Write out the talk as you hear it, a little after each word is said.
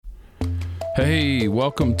Hey,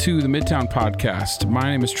 welcome to the Midtown Podcast. My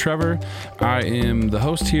name is Trevor. I am the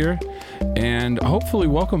host here, and hopefully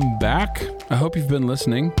welcome back. I hope you've been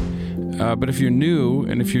listening. But if you're new,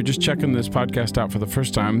 and if you're just checking this podcast out for the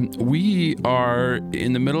first time, we are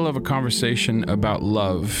in the middle of a conversation about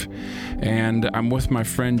love. And I'm with my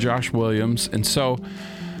friend Josh Williams. And so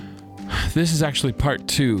this is actually part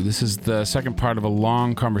two. This is the second part of a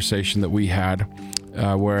long conversation that we had.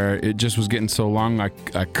 Where it just was getting so long, I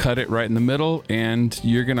cut it right in the middle, and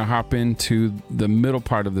you're going to hop into the middle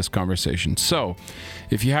part of this conversation. So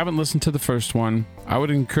if you haven't listened to the first one, I would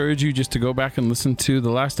encourage you just to go back and listen to the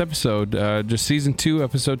last episode, just season 2,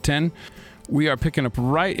 episode 10. We are picking up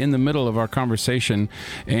right in the middle of our conversation,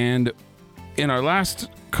 and in our last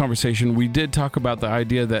conversation, we did talk about the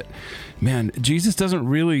idea that, man, Jesus doesn't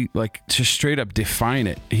really like to straight up define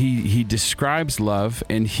it. He describes love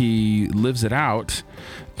and he lives it out,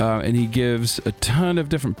 and he gives a ton of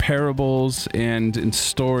different parables and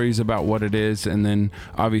stories about what it is, and then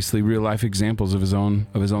obviously real life examples of his own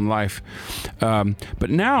life. But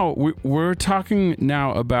now we're talking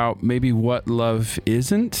now about maybe what love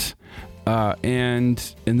isn't. And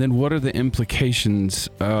then what are the implications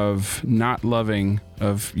of not loving,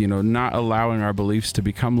 of, not allowing our beliefs to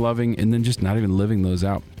become loving, and then just not even living those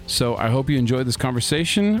out. So I hope you enjoyed this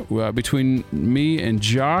conversation between me and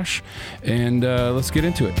Josh, and let's get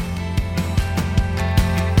into it.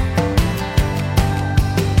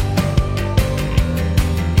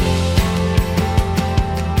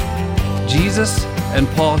 Jesus and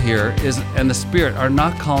Paul here and the Spirit are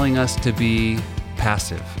not calling us to be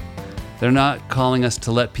passive. They're not calling us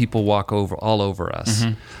to let people walk all over us.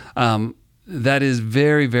 Mm-hmm. That is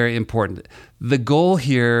very, very important. The goal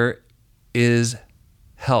here is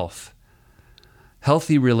health,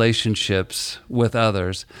 healthy relationships with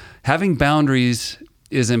others. Having boundaries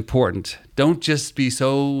is important. Don't just be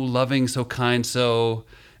so loving, so kind, so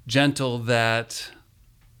gentle that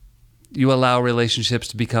you allow relationships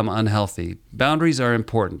to become unhealthy. Boundaries are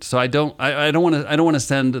important. So I don't want to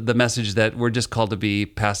send the message that we're just called to be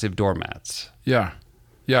passive doormats. Yeah.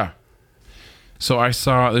 So I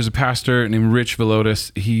saw there's a pastor named Rich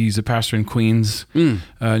Velotis. He's a pastor in Queens, New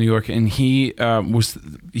York, and he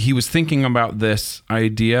was thinking about this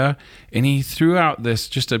idea, and he threw out this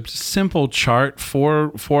just a simple chart, four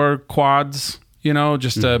quads,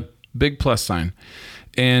 just a big plus sign.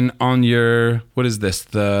 And on your, what is this?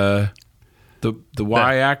 The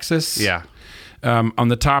y-axis? Yeah. On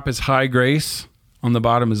the top is high grace. On the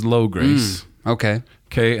bottom is low grace. Okay.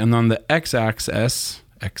 Okay. And on the x-axis.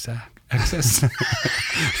 You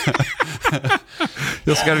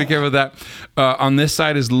also got to be careful with that. On this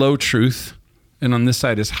side is low truth, and on this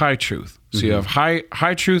side is high truth. So you have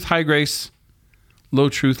high truth, high grace, low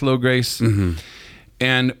truth, low grace. Mm-hmm.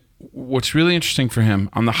 And what's really interesting for him,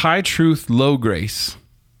 on the high truth, low grace,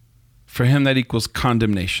 for him that equals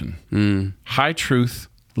condemnation. High truth,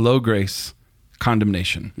 low grace,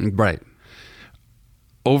 condemnation. Right.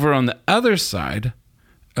 Over on the other side,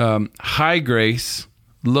 high grace,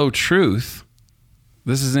 low truth.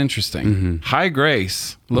 This is interesting. Mm-hmm. High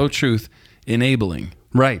grace, low truth, enabling.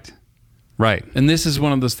 Right. And this is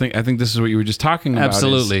one of those things, I think this is what you were just talking about.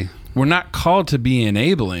 Absolutely. We're not called to be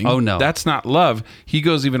enabling. Oh, no. That's not love. He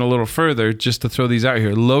goes even a little further, just to throw these out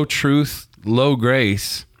here. Low truth, low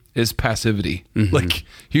grace is passivity. Mm-hmm. Like,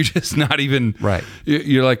 you're just not even... Right.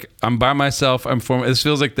 You're like, I'm by myself. This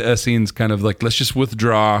feels like the Essenes kind of like, let's just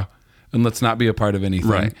withdraw and let's not be a part of anything.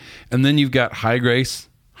 Right. And then you've got high grace,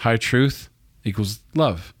 high truth equals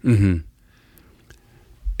love. Mm-hmm.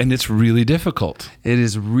 And it's really difficult. It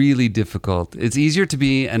is really difficult. It's easier to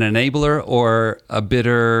be an enabler or a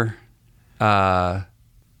bitter...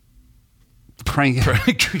 prank.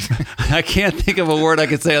 I can't think of a word I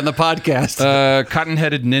could say on the podcast.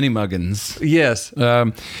 Cotton-headed ninny-muggins. Yes.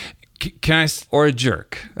 Can I... Or a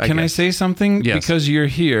jerk. Can I say something? Yes. Because you're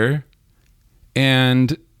here,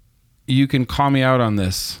 and you can call me out on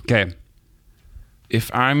this. Okay.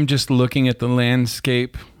 If I'm just looking at the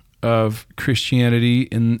landscape of Christianity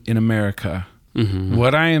in America,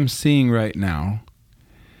 what I am seeing right now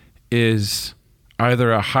is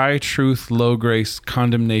either a high truth, low grace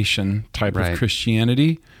condemnation type of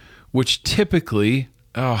Christianity, which typically,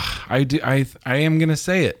 I am going to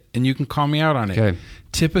say it, and you can call me out on it. Okay.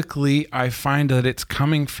 Typically, I find that it's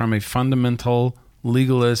coming from a fundamental,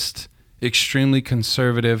 legalist, extremely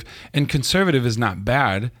conservative, and conservative is not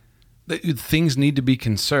bad. Things need to be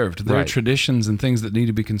conserved. There are traditions and things that need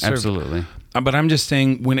to be conserved. Absolutely. But I'm just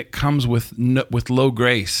saying, when it comes with low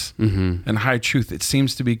grace and high truth, it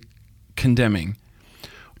seems to be condemning.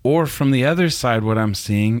 Or from the other side, what I'm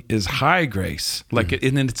seeing is high grace, like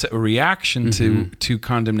and it's a reaction to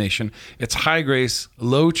condemnation. It's high grace,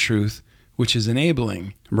 low truth, which is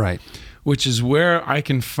enabling. Right. Which is where I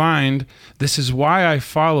can find, this is why I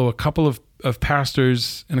follow a couple of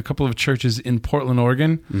pastors and a couple of churches in Portland,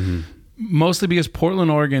 Oregon, mostly because Portland,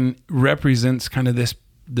 Oregon represents kind of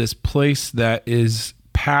this place that is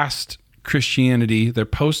past Christianity. They're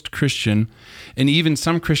post-Christian, and even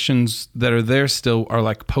some Christians that are there still are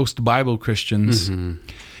like post-Bible Christians,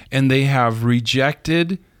 and they have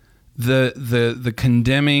rejected the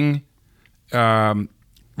condemning,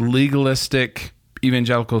 legalistic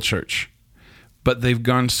evangelical church, but they've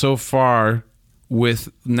gone so far with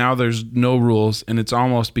now there's no rules, and it's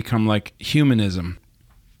almost become like humanism.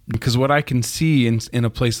 Because what I can see in a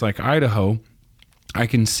place like Idaho, I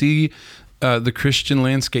can see the Christian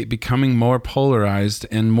landscape becoming more polarized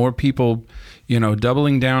and more people,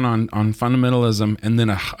 doubling down on fundamentalism, and then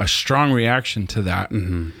a strong reaction to that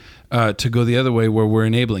to go the other way, where we're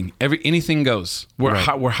enabling. Anything goes. We're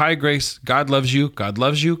high grace. God loves you. God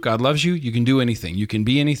loves you. God loves you. You can do anything. You can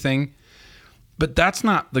be anything. But that's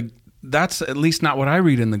at least not what I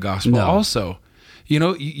read in the gospel. No. Also,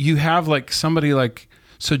 you have like somebody like,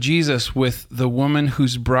 so Jesus with the woman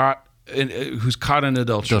who's caught in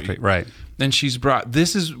adultery. Right. And she's brought,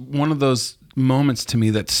 this is one of those moments to me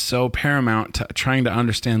that's so paramount to trying to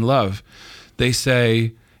understand love. They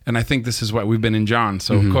say, and I think this is what we've been in John.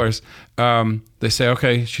 So of course, they say,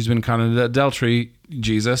 okay, she's been caught in adultery.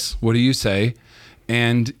 Jesus, what do you say?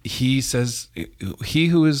 And he says, he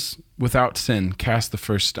who is without sin, cast the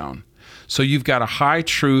first stone. So you've got a high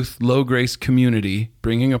truth, low grace community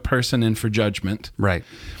bringing a person in for judgment. Right.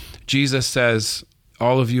 Jesus says,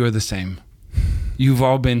 all of you are the same. You've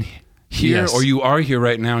all been here, or you are here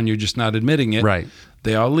right now, and you're just not admitting it. Right.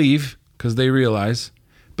 They all leave because they realize.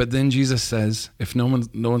 But then Jesus says, if no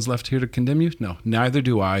one's left here to condemn you, no, neither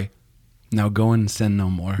do I. Now go and sin no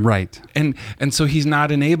more. Right. And so he's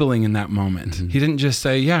not enabling in that moment. He didn't just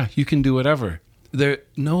say, yeah, you can do whatever.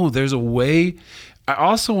 There's a way. I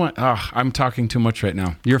also want, I'm talking too much right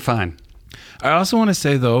now. You're fine. I also want to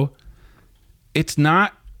say, though, it's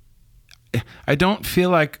not, I don't feel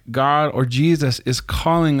like God or Jesus is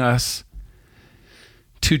calling us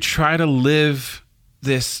to try to live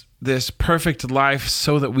this perfect life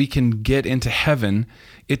so that we can get into heaven.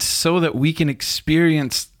 It's so that we can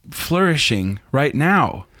experience flourishing right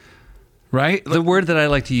now, right? The word that I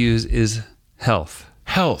like to use is health.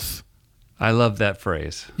 Health. I love that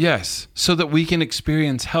phrase. Yes, so that we can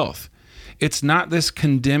experience health. It's not this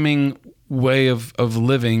condemning way of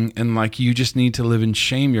living and like you just need to live in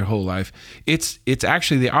shame your whole life. It's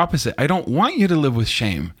actually the opposite. I don't want you to live with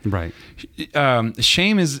shame. Right.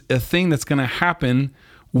 Shame is a thing that's going to happen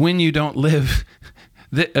when you don't live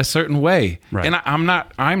a certain way. Right. And I'm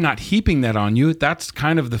not heaping that on you. That's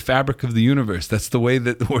kind of the fabric of the universe. That's the way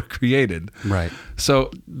that we're created. Right. So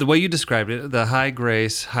the way you described it, the high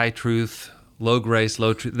grace, high truth, low grace,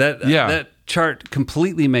 low truth, that chart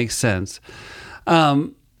completely makes sense.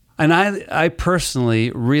 And I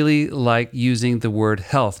personally really like using the word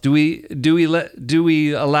health. Do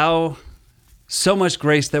we allow so much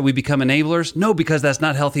grace that we become enablers? No, because that's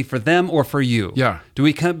not healthy for them or for you. Yeah. Do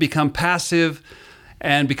we become passive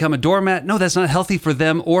and become a doormat? No, that's not healthy for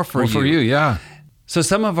them or for you. For you, yeah. So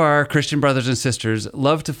some of our Christian brothers and sisters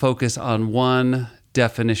love to focus on one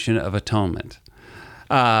definition of atonement,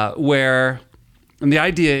 where the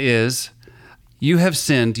idea is you have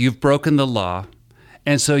sinned, you've broken the law,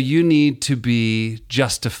 and so you need to be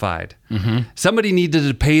justified. Somebody needed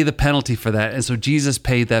to pay the penalty for that, and so Jesus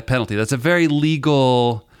paid that penalty. That's a very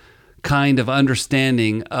legal kind of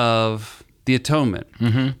understanding of the atonement.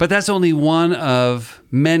 But that's only one of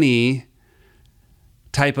many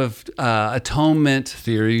type of atonement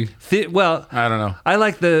theory. Well, I don't know. I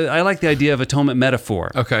like the idea of atonement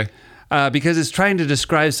metaphor. Okay. Because it's trying to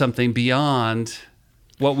describe something beyond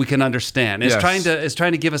what we can understand. It's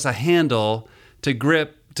trying to give us a handle to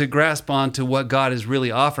grasp onto what God is really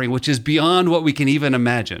offering, which is beyond what we can even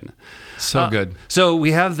imagine. So good. So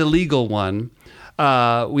we have the legal one.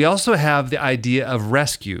 We also have the idea of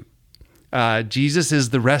rescue. Jesus is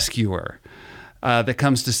the rescuer that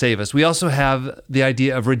comes to save us. We also have the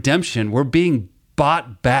idea of redemption. We're being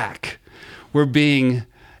bought back. We're being,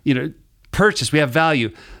 purchased. We have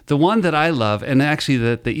value. The one that I love, and actually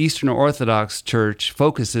that the Eastern Orthodox Church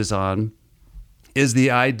focuses on, is the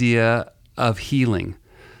idea of healing.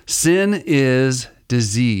 Sin is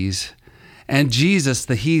disease, and Jesus,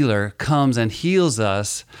 the healer, comes and heals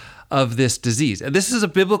us of this disease. And this is a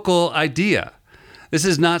biblical idea. This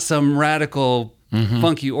is not some radical,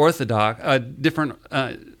 funky orthodox, different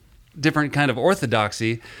different kind of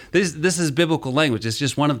orthodoxy. This is biblical language. It's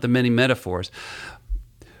just one of the many metaphors.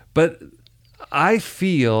 But I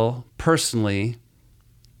feel personally,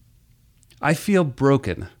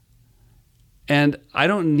 broken. And I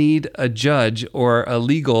don't need a judge or a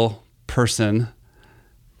legal person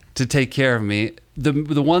to take care of me.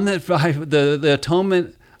 The one that the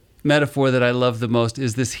atonement metaphor that I love the most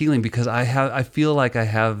is this healing, because I feel like I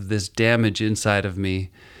have this damage inside of me,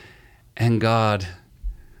 and God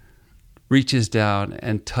reaches down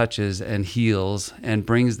and touches and heals and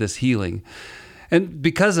brings this healing. And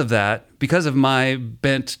because of that, because of my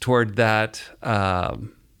bent toward that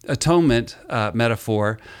atonement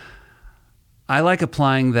metaphor, I like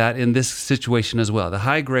applying that in this situation as well. The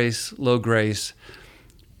high grace, low grace.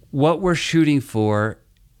 What we're shooting for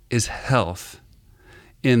is health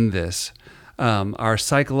in this. Our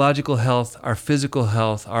psychological health, our physical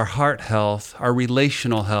health, our heart health, our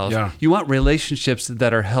relational health. Yeah. You want relationships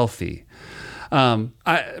that are healthy.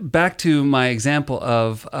 Back to my example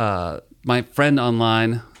of my friend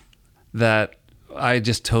online that I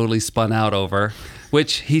just totally spun out over,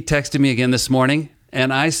 which he texted me again this morning,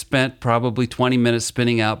 and I spent probably 20 minutes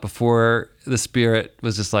spinning out before the Spirit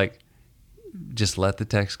was just like, just let the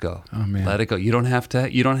text go. Oh, man. Let it go. You don't have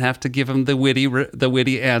to give him the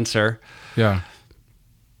witty answer. Yeah.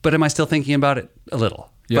 But am I still thinking about it a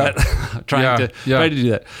little? Yeah. But trying to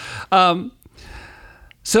do that.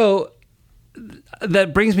 So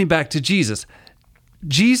that brings me back to Jesus.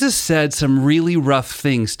 Jesus said some really rough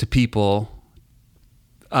things to people.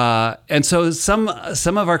 And so some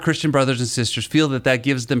of our Christian brothers and sisters feel that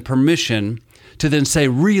gives them permission to then say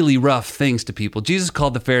really rough things to people. Jesus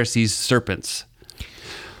called the Pharisees serpents.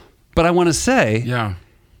 But I want to say,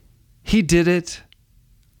 he did it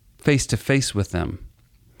face to face with them.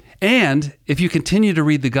 And if you continue to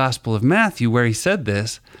read the Gospel of Matthew, where he said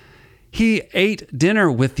this, he ate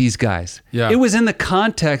dinner with these guys. Yeah. It was in the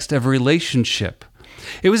context of relationship.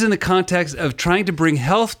 It was in the context of trying to bring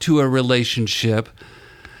health to a relationship,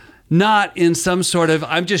 not in some sort of,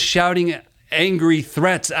 I'm just shouting angry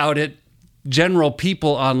threats out at general people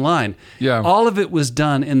online. Yeah. All of it was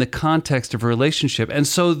done in the context of a relationship. And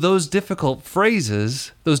so those difficult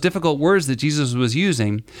phrases, those difficult words that Jesus was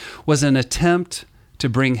using, was an attempt to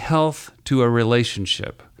bring health to a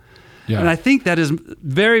relationship. Yeah. And I think that is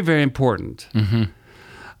very, very important. Mm-hmm.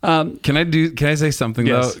 Can I say something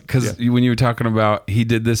yes. though? Because when you were talking about he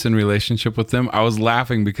did this in relationship with them, I was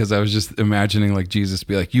laughing because I was just imagining like Jesus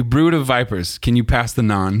be like, "You brood of vipers, can you pass the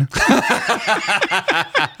naan?"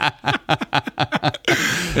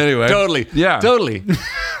 Anyway, totally.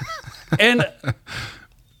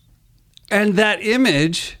 and that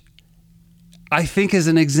image, I think, is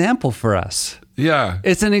an example for us. Yeah,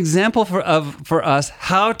 it's an example for us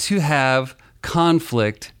how to have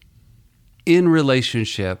conflict in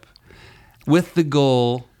relationship with the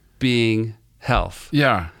goal being health.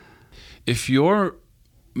 Yeah. If your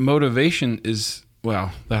motivation is,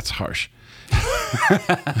 well, that's harsh.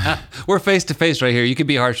 We're face to face right here. You could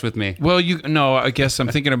be harsh with me. Well, I guess I'm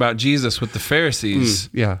thinking about Jesus with the Pharisees.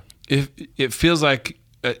 Yeah. If it feels like,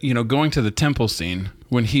 going to the temple scene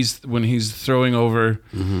when he's throwing over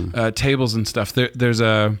tables and stuff, there's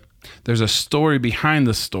a story behind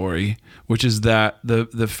the story, which is that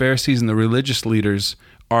the Pharisees and the religious leaders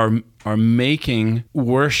are making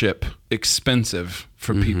worship expensive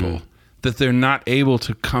for people, that they're not able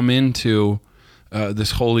to come into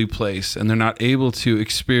this holy place, and they're not able to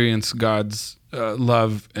experience God's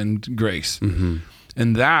love and grace. Mm-hmm.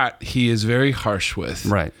 And that he is very harsh with.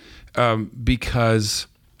 Right. Because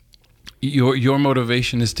your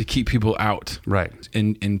motivation is to keep people out. Right.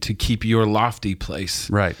 And to keep your lofty place.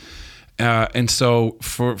 Right. And so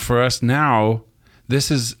for us now,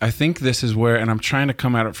 I think this is where, and I'm trying to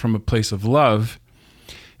come at it from a place of love.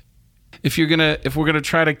 If we're gonna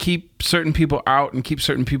try to keep certain people out and keep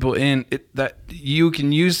certain people in, that you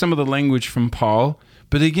can use some of the language from Paul,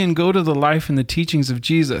 but again, go to the life and the teachings of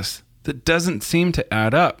Jesus. That doesn't seem to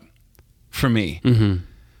add up for me. Mm-hmm.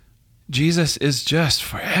 Jesus is just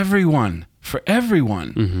for everyone,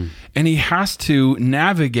 mm-hmm. And he has to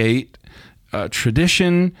navigate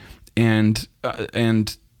tradition and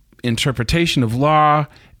interpretation of law.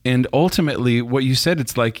 And ultimately, what you said,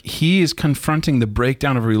 it's like he is confronting the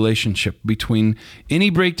breakdown of relationship between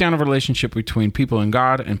people and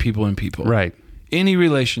God and people. Right. Any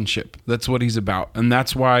relationship, that's what he's about. And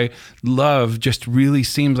that's why love just really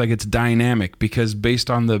seems like it's dynamic, because based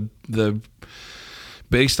on the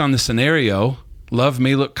scenario, love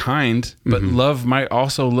may look kind, but love might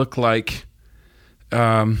also look like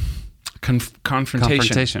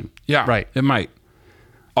confrontation. Yeah, right. It might.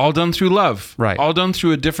 All done through love. Right. All done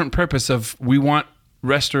through a different purpose of we want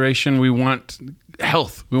restoration. We want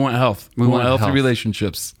health. We want health. We want healthy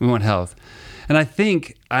relationships. We want health. And I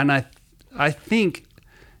think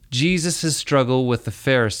Jesus' struggle with the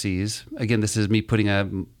Pharisees, again, this is me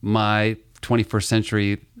putting my 21st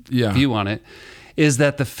century view on it, is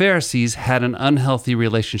that the Pharisees had an unhealthy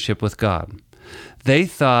relationship with God. They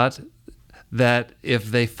thought that if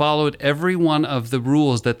they followed every one of the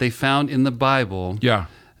rules that they found in the Bible,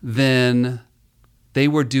 then they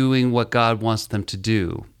were doing what God wants them to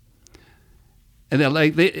do. And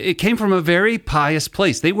it came from a very pious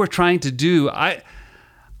place. They were trying to do, I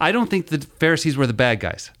don't think the Pharisees were the bad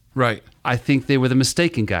guys. Right. I think they were the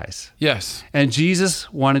mistaken guys. Yes. And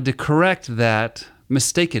Jesus wanted to correct that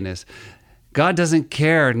mistakenness. God doesn't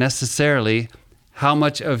care necessarily how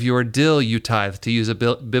much of your dill you tithe, to use a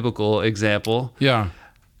biblical example. Yeah.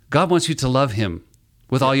 God wants you to love him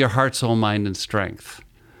with all your heart, soul, mind, and strength.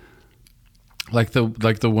 Like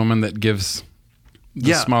the woman that gives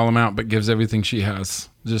the small amount but gives everything she has,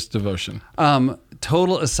 just devotion.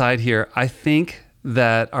 Total aside here, I think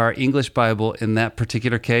that our English Bible in that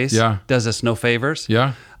particular case does us no favors.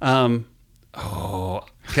 Yeah. Can I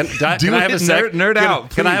have a sec? Nerd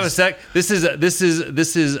out. Can I have a sec? This is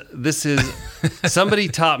somebody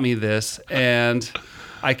taught me this and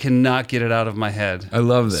I cannot get it out of my head. I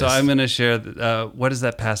love this. So I'm going to share what is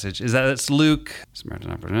that passage? It's Luke. Sorry.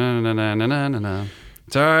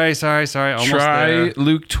 Almost Try there.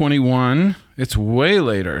 Luke 21. It's way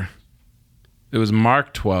later. It was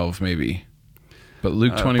Mark 12 maybe. But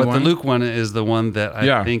Luke 21. But the Luke one is the one that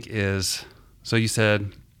I think is. So you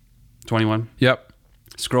said 21? Yep.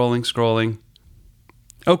 Scrolling.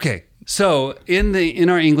 Okay. So in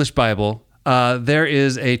our English Bible, there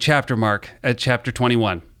is a chapter mark at chapter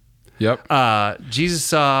 21. Yep. Jesus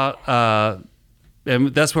saw,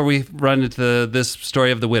 and that's where we run into this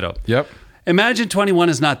story of the widow. Yep. Imagine 21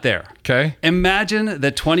 is not there. Okay. Imagine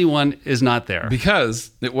that 21 is not there. Because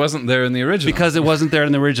it wasn't there in the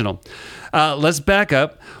original. Let's back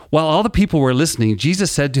up. While all the people were listening,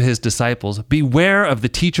 Jesus said to his disciples, "Beware of the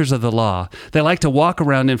teachers of the law. They like to walk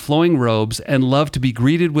around in flowing robes and love to be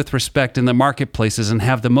greeted with respect in the marketplaces and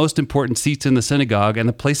have the most important seats in the synagogue and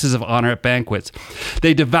the places of honor at banquets.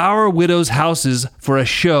 They devour widows' houses for a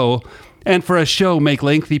show, and for a show make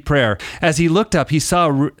lengthy prayer. As he looked up, he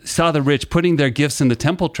saw the rich putting their gifts in the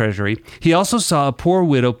temple treasury. He also saw a poor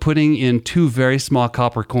widow putting in 2 very small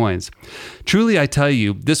copper coins. Truly, I tell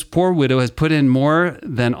you, this poor widow has put in more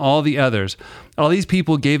than all the others. All these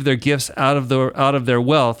people gave their gifts out of their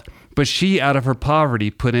wealth, but she, out of her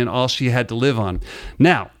poverty, put in all she had to live on."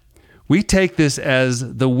 Now, we take this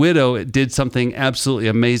as the widow did something absolutely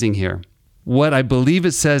amazing here. What I believe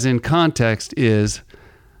it says in context is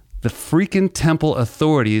the freaking temple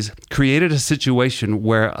authorities created a situation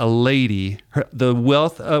where a lady,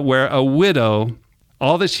 where a widow,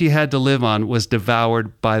 all that she had to live on was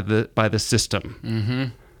devoured by the system. Mm-hmm.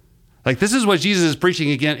 Like, this is what Jesus is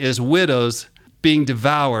preaching again, is widows being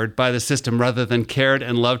devoured by the system rather than cared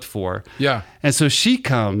and loved for. Yeah. And so she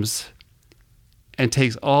comes and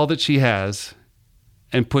takes all that she has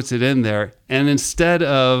and puts it in there. And instead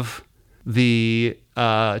of the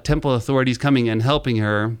temple authorities coming and helping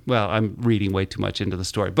her, well, I'm reading way too much into the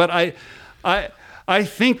story, but I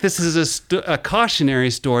think this is a cautionary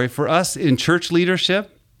story for us in church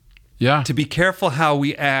leadership. Yeah. To be careful how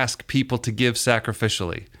we ask people to give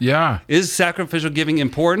sacrificially. Yeah. Is sacrificial giving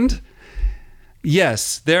important?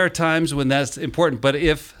 Yes, there are times when that's important, but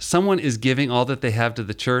if someone is giving all that they have to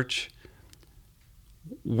the church,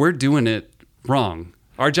 we're doing it wrong.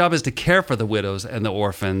 Our job is to care for the widows and the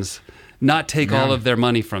orphans, not take all of their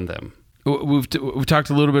money from them. We've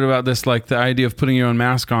talked a little bit about this, like the idea of putting your own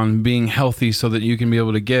mask on, being healthy so that you can be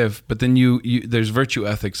able to give. But then there's virtue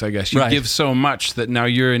ethics, I guess. You give so much that now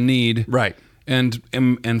you're in need. Right. And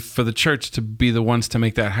for the church to be the ones to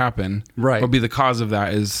make that happen, right, or be the cause of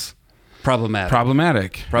that is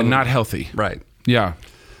problematic. And not healthy. Right. Yeah.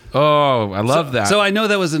 Oh, I love that. So I know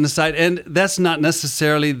that was an aside, and that's not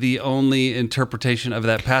necessarily the only interpretation of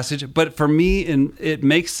that passage. But for me, it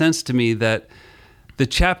makes sense to me that the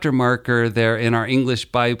chapter marker there in our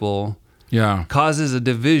English Bible causes a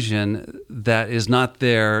division that is not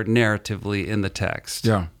there narratively in the text.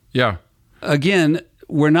 Yeah, yeah. Again,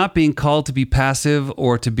 we're not being called to be passive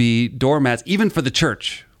or to be doormats, even for the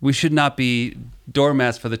church. We should not be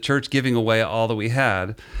doormats for the church, giving away all that we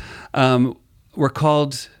had. We're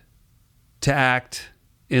called to act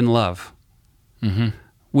in love,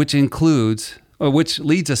 which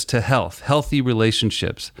leads us to healthy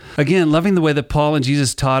relationships. Again, loving the way that Paul and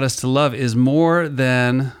Jesus taught us to love is more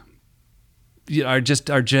than our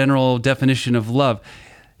general definition of love.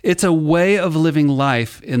 It's a way of living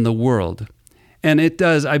life in the world. And it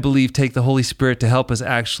does, I believe, take the Holy Spirit to help us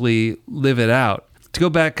actually live it out. To go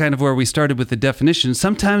back kind of where we started with the definition,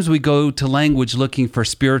 sometimes we go to language looking for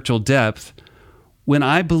spiritual depth when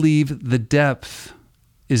I believe the depth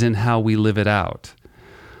is in how we live it out.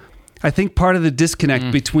 I think part of the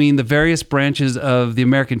disconnect between the various branches of the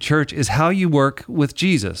American church is how you work with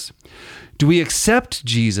Jesus. Do we accept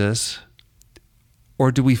Jesus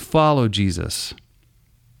or do we follow Jesus?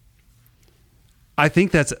 I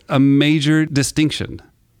think that's a major distinction.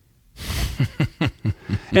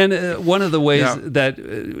 And one of the ways that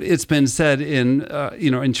it's been said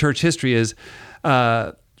in church history is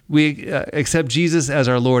we accept Jesus as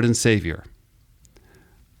our Lord and Savior.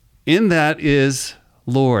 In that is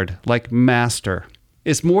Lord, like master.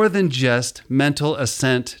 It's more than just mental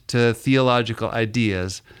assent to theological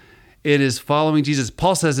ideas. It is following Jesus.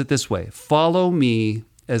 Paul says it this way: follow me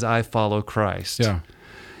as I follow Christ. Yeah.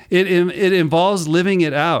 It involves living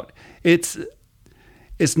it out. It's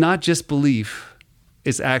not just belief,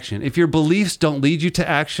 it's action. If your beliefs don't lead you to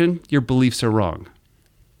action, your beliefs are wrong.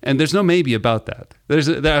 And there's no maybe about that.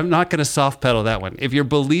 I'm not going to soft pedal that one. If your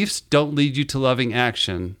beliefs don't lead you to loving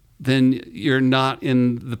action, then you're not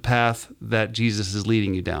in the path that Jesus is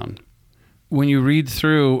leading you down. When you read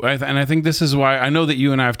through, and I think this is why, I know that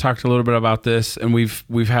you and I have talked a little bit about this, and we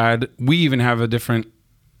even have a different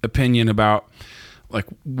opinion about like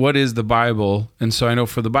what is the Bible. And so I know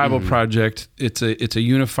for the Bible Project, it's a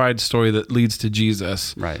unified story that leads to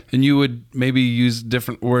Jesus. Right. And you would maybe use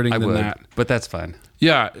different wording than that. But that's fine.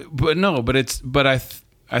 Yeah, but I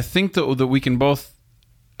think that we can both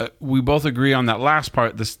agree on that last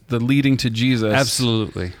part, the leading to Jesus.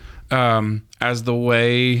 Absolutely. As the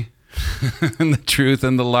way and the truth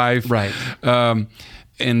and the life. Right.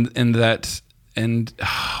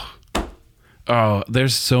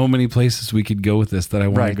 There's so many places we could go with this that I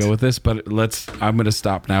want to go with this, but I'm going to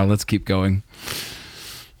stop now. Let's keep going.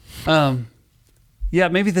 Yeah,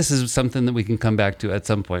 maybe this is something that we can come back to at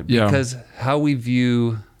some point, because how we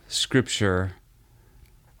view Scripture,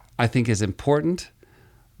 I think, is important,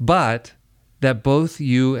 but that both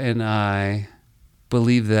you and I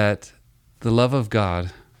believe that the love of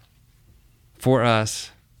God for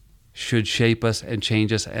us should shape us and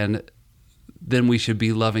change us, and then we should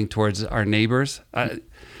be loving towards our neighbors.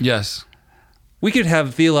 Yes. We could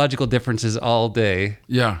have theological differences all day.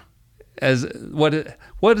 Yeah. As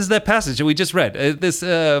what is that passage that we just read? This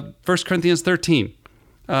 1 Corinthians 13.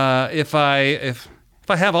 If I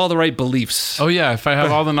have all the right beliefs. Oh yeah, if I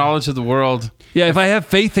have all the knowledge of the world. Yeah, if I have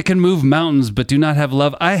faith that can move mountains but do not have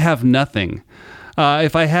love, I have nothing.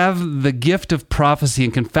 If I have the gift of prophecy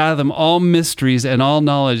and can fathom all mysteries and all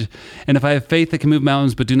knowledge, and if I have faith that can move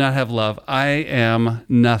mountains but do not have love, I am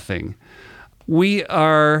nothing. We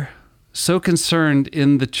are so concerned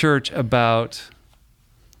in the church about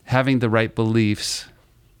having the right beliefs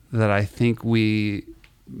that I think we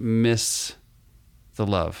miss the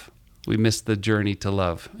love. We miss the journey to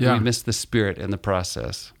love. Yeah. We miss the spirit in the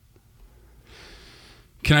process.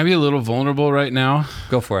 Can I be a little vulnerable right now?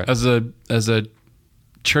 Go for it. As a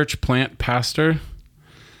church plant pastor,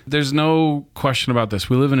 there's no question about this.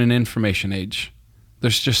 We live in an information age.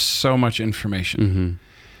 There's just so much information. Mm-hmm.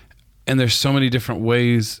 And there's so many different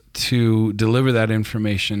ways to deliver that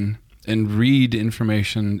information and read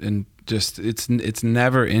information, and just it's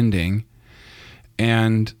never ending.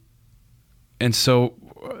 And so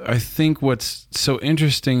I think what's so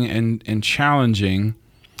interesting and challenging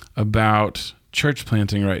about church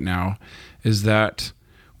planting right now is that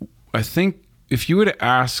I think if you were to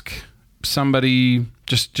ask somebody,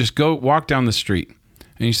 just go walk down the street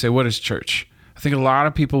and you say, what is church? I think a lot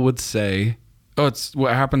of people would say, oh, it's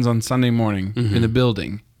what happens on Sunday morning in the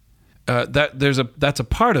building. That's a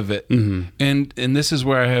part of it. Mm-hmm. And this is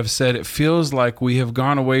where I have said it feels like we have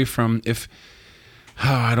gone away from,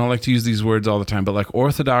 I don't like to use these words all the time, but like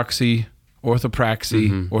orthodoxy,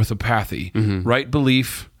 orthopraxy, orthopathy, right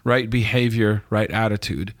belief, right behavior, right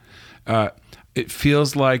attitude. It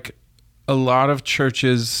feels like a lot of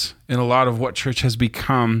churches and a lot of what church has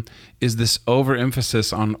become is this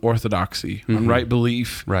overemphasis on orthodoxy, on right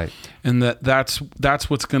belief. Right. And that's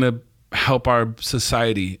what's going to help our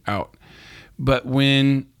society out. But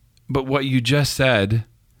what you just said,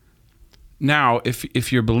 now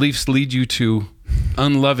if your beliefs lead you to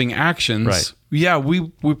unloving actions, right. Yeah, we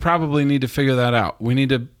probably need to figure that out. We need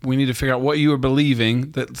to figure out what you are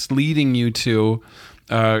believing that's leading you to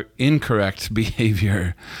incorrect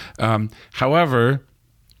behavior. However,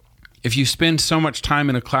 if you spend so much time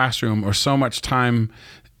in a classroom or so much time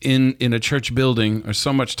in a church building or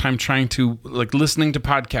so much time trying to like listening to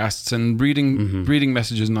podcasts and reading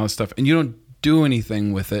messages and all this stuff, and you don't do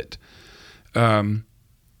anything with it,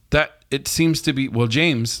 that it seems to be, well,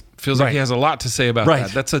 James feels like he has a lot to say about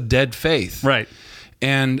that. That's a dead faith. Right.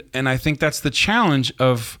 And I think that's the challenge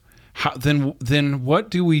of how, then what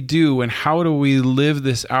do we do and how do we live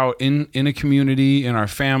this out in a community, in our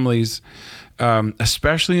families,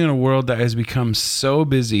 especially in a world that has become so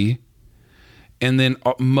busy, and then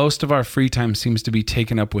most of our free time seems to be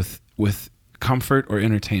taken up with comfort or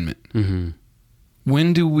entertainment. Mm-hmm.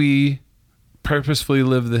 When do we purposefully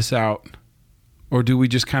live this out, or do we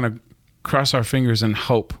just kind of cross our fingers and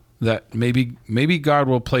hope that maybe God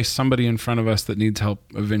will place somebody in front of us that needs help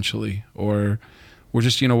eventually, or we're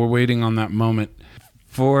just, we're waiting on that moment?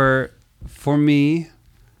 For me,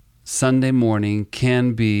 Sunday morning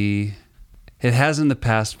it has in the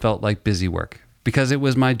past felt like busy work because it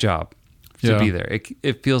was my job to be there.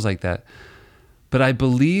 It feels like that. But I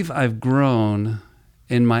believe I've grown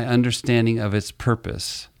in my understanding of its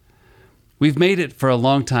purpose. We've made it for a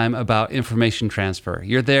long time about information transfer.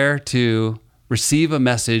 You're there to receive a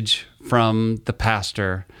message from the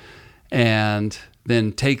pastor and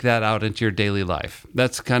then take that out into your daily life.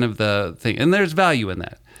 That's kind of the thing. And there's value in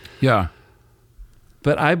that. Yeah.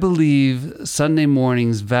 But I believe Sunday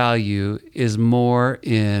morning's value is more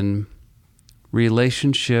in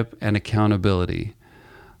relationship and accountability.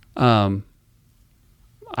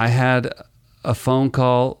 I had a phone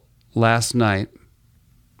call last night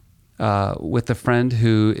with a friend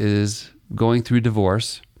who is going through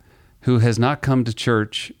divorce, who has not come to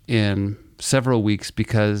church in several weeks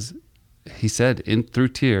because he said through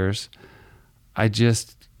tears,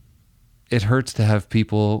 it hurts to have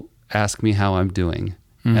people ask me how I'm doing.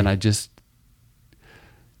 And I just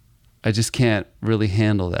can't really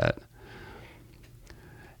handle that.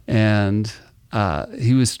 And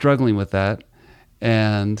he was struggling with that.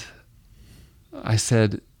 And I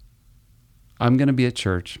said, I'm going to be at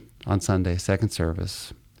church on Sunday, second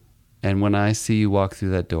service. And when I see you walk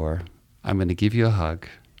through that door, I'm going to give you a hug.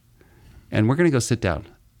 And we're going to go sit down.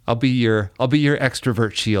 I'll be your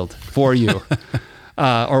extrovert shield for you,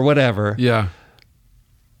 or whatever. Yeah.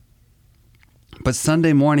 But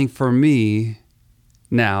Sunday morning for me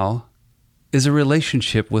now is a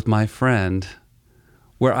relationship with my friend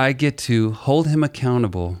where I get to hold him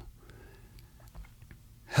accountable,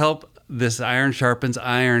 help this iron sharpens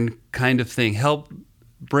iron kind of thing, help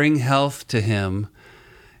bring health to him.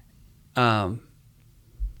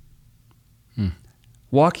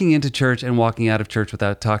 Walking into church and walking out of church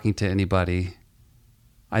without talking to anybody,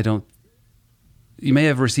 you may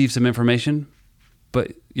have received some information,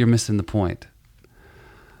 but you're missing the point.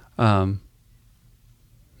 Yeah.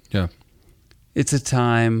 It's a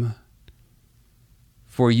time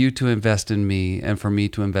for you to invest in me and for me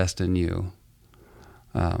to invest in you.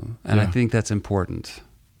 I think that's important.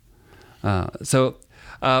 While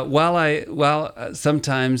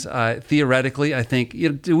sometimes theoretically I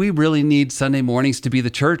think, do we really need Sunday mornings to be the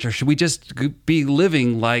church, or should we just be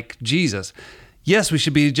living like Jesus? Yes, we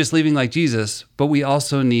should be just living like Jesus, but we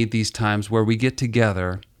also need these times where we get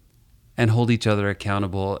together and hold each other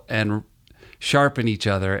accountable and sharpen each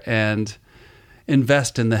other and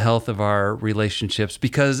invest in the health of our relationships,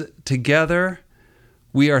 because together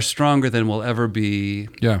we are stronger than we'll ever be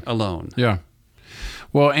alone. Yeah.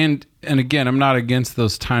 Well, and again, I'm not against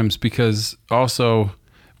those times, because also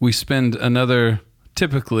we spend another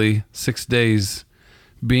typically 6 days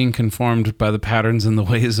being conformed by the patterns and the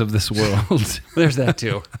ways of this world. There's that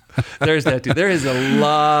too. There is a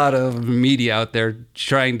lot of media out there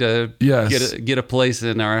trying to get a place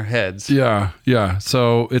in our heads. Yeah.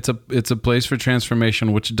 So it's a place for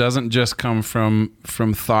transformation, which doesn't just come from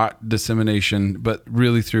thought dissemination, but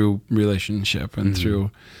really through relationship and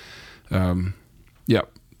through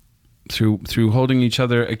holding each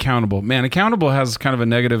other accountable. Man, accountable has kind of a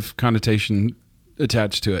negative connotation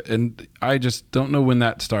attached to it, and I just don't know when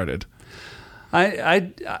that started.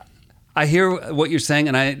 I hear what you're saying,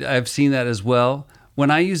 and I've seen that as well.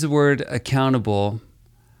 When I use the word accountable,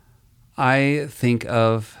 I think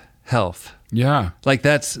of health. Yeah. Like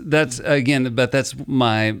that's again, but that's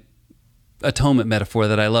my atonement metaphor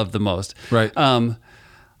that I love the most. Right.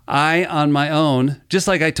 I, on my own, just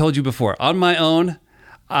like I told you before, on my own,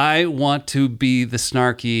 I want to be the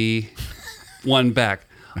snarky one back.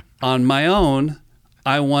 On my own,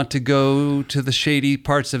 I want to go to the shady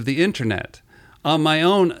parts of the internet. On my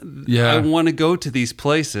own, I want to go to these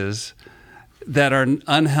places that are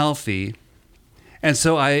unhealthy. And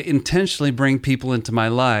so I intentionally bring people into my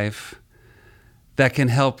life that can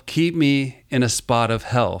help keep me in a spot of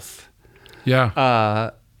health. Yeah.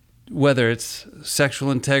 Whether it's sexual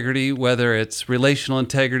integrity, whether it's relational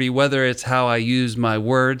integrity, whether it's how I use my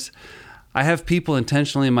words. I have people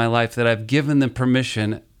intentionally in my life that I've given them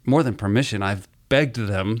permission, more than permission, I've begged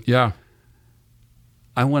them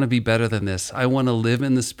I want to be better than this. I want to live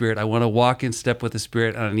in the Spirit. I want to walk in step with the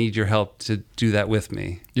Spirit, and I need your help to do that with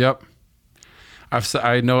me. Yep.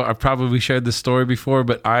 I know I've probably shared this story before,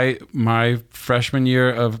 but my sophomore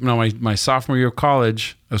year of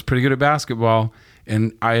college, I was pretty good at basketball,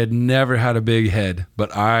 and I had never had a big head,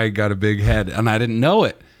 but I got a big head, and I didn't know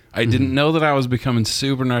it. I didn't know that I was becoming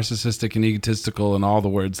super narcissistic and egotistical and all the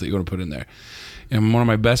words that you want to put in there. And one of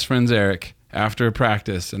my best friends, Eric, after a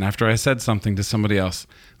practice and after I said something to somebody else,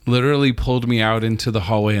 literally pulled me out into the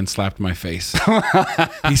hallway and slapped my face.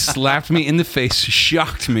 He slapped me in the face,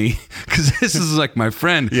 shocked me, because this is like my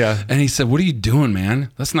friend. Yeah. And he said, "What are you doing,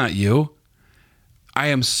 man? That's not you." I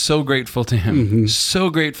am so grateful to him. So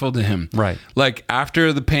grateful to him. Right. Like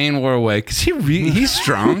after the pain wore away, because he's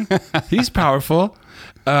strong, he's powerful,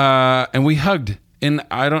 and we hugged. And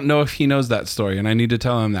I don't know if he knows that story, and I need to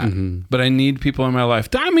tell him that. But I need people in my life.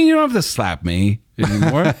 I mean, you don't have to slap me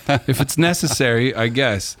anymore if it's necessary, I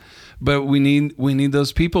guess. But we need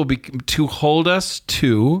those people to hold us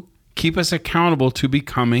to, keep us accountable to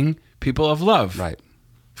becoming people of love. Right.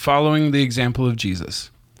 Following the example of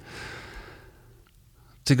Jesus.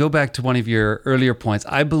 To go back to one of your earlier points,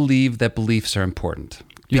 I believe that beliefs are important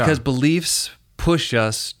because beliefs push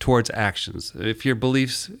us towards actions. If your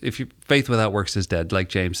faith without works is dead, like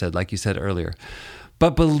James said, like you said earlier.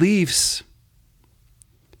 But beliefs,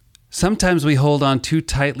 sometimes we hold on too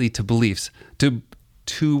tightly to beliefs,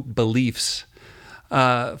 to beliefs.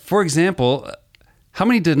 For example, how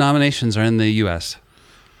many denominations are in the U.S.?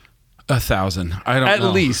 1,000. I don't know.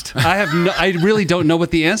 At least. I really don't know what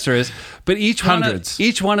the answer is, but each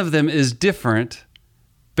one of them is different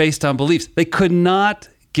based on beliefs. They could not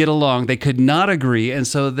get along. They could not agree, and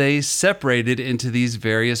so they separated into these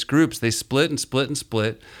various groups. They split and split and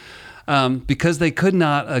split because they could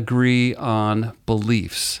not agree on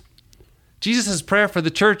beliefs. Jesus' prayer for the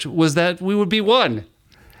church was that we would be one,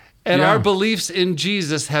 and our beliefs in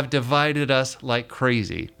Jesus have divided us like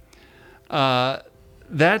crazy. That's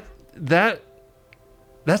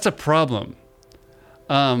a problem.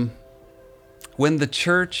 When the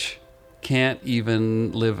church can't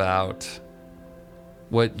even live out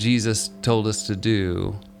what Jesus told us to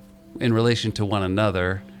do in relation to one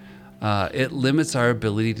another, it limits our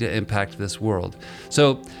ability to impact this world.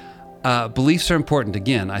 So beliefs are important.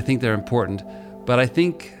 Again, I think they're important, but I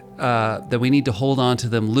think that we need to hold on to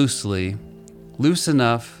them loose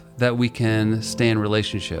enough that we can stay in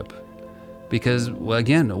relationship. Because, well,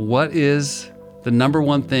 again, what is the number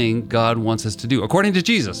one thing God wants us to do? According to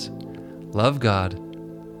Jesus, love God,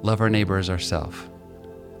 love our neighbor as ourselves.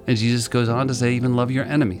 And Jesus goes on to say, even love your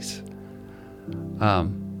enemies.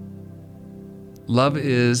 Love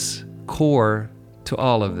is core to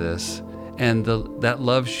all of this. And that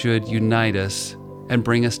love should unite us and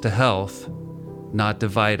bring us to health, not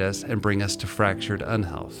divide us and bring us to fractured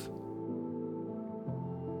unhealth.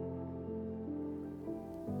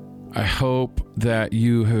 I hope that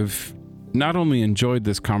you have not only enjoyed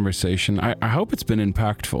this conversation, I hope it's been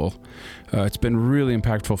impactful. It's been really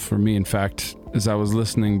impactful for me. In fact, as I was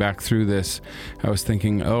listening back through this, I was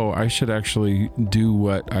thinking, I should actually do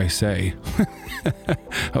what I say.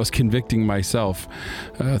 I was convicting myself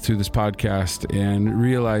through this podcast and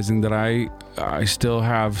realizing that I still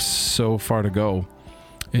have so far to go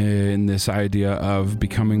in this idea of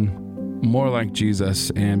becoming more like Jesus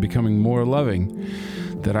and becoming more loving.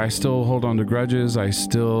 That I still hold on to grudges. I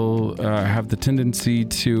still have the tendency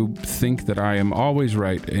to think that I am always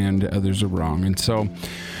right and others are wrong. And so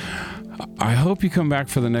I hope you come back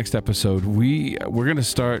for the next episode. We're going to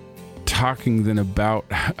start talking then about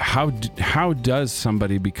how does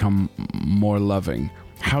somebody become more loving?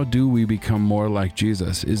 How do we become more like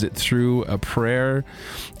Jesus? Is it through a prayer?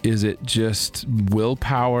 Is it just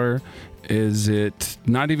willpower? Is it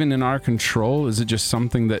not even in our control? Is it just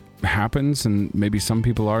something that happens and maybe some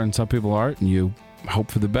people are and some people aren't, and you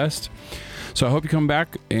hope for the best? So I hope you come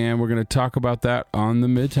back, and we're going to talk about that on the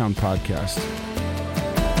Midtown podcast.